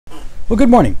Well, good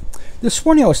morning. This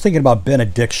morning I was thinking about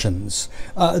benedictions.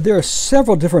 There are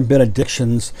several different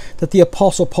benedictions that the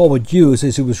Apostle Paul would use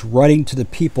as he was writing to the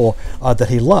people that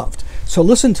he loved. So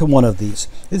listen to one of these.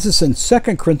 This is in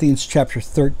 2 Corinthians chapter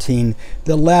 13,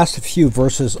 the last few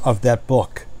verses of that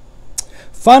book.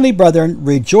 Finally, brethren,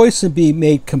 rejoice and be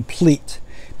made complete.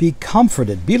 Be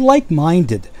comforted, be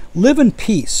like-minded, live in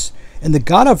peace, and the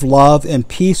God of love and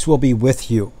peace will be with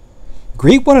you.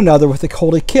 Greet one another with a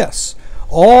holy kiss.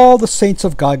 All the saints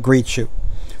of God greet you.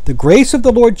 The grace of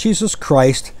the Lord Jesus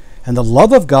Christ and the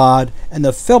love of God and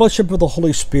the fellowship of the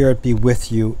Holy Spirit be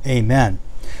with you. Amen.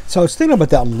 So I was thinking about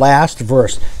that last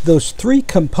verse, those three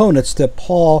components that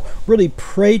Paul really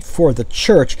prayed for the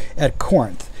church at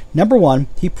Corinth. Number one,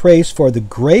 he prays for the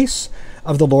grace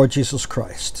of the Lord Jesus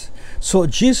Christ. So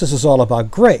Jesus is all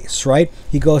about grace, right?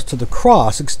 He goes to the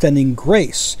cross extending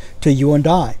grace to you and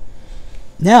I.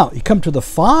 Now, you come to the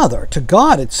Father, to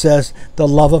God, it says the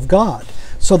love of God.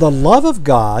 So the love of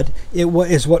God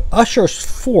is what ushers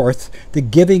forth the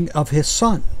giving of his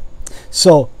Son.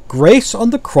 So grace on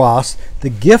the cross,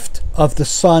 the gift of the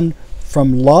Son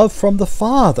from love from the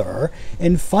Father,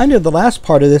 and finally the last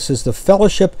part of this is the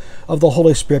fellowship of the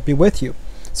Holy Spirit be with you.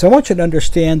 So I want you to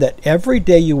understand that every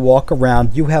day you walk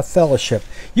around, you have fellowship.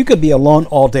 You could be alone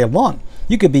all day long.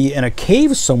 You could be in a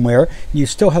cave somewhere, and you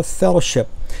still have fellowship.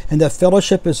 And that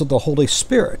fellowship is of the Holy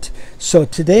Spirit. So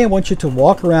today I want you to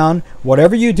walk around,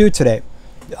 whatever you do today.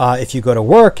 If you go to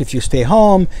work, if you stay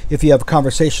home, if you have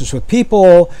conversations with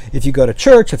people, if you go to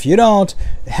church, if you don't,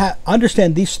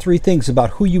 understand these three things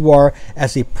about who you are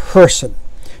as a person.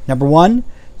 Number one,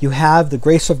 you have the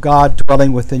grace of God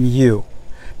dwelling within you.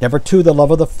 Number two, the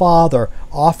love of the Father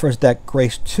offers that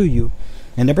grace to you.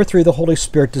 And number three, the Holy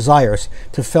Spirit desires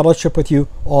to fellowship with you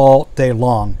all day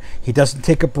long. He doesn't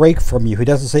take a break from you. He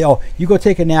doesn't say, oh, you go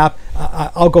take a nap,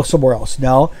 I'll go somewhere else.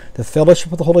 No, the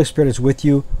fellowship of the Holy Spirit is with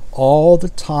you all the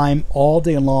time, all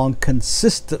day long,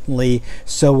 consistently.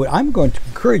 So I'm going to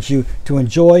encourage you to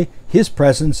enjoy his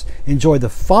presence, enjoy the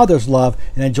Father's love,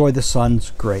 and enjoy the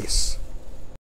Son's grace.